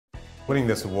Winning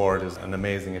this award is an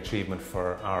amazing achievement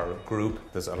for our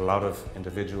group. There's a lot of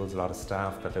individuals, a lot of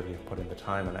staff that have put in the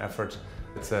time and effort.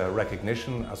 It's a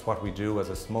recognition as what we do as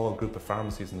a small group of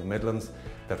pharmacies in the Midlands,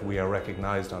 that we are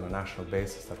recognised on a national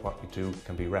basis, that what we do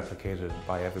can be replicated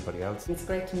by everybody else. It's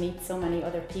great to meet so many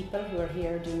other people who are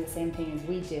here doing the same thing as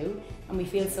we do, and we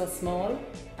feel so small,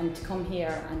 and to come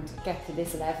here and get to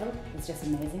this level is just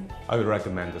amazing. I would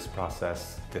recommend this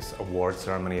process. This award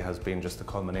ceremony has been just the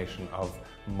culmination of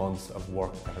months of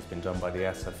work that has been done by the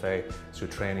SFA through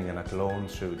training in Athlone,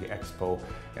 through the Expo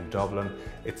in Dublin.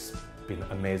 It's been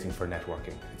amazing for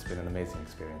networking. It's been an amazing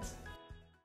experience.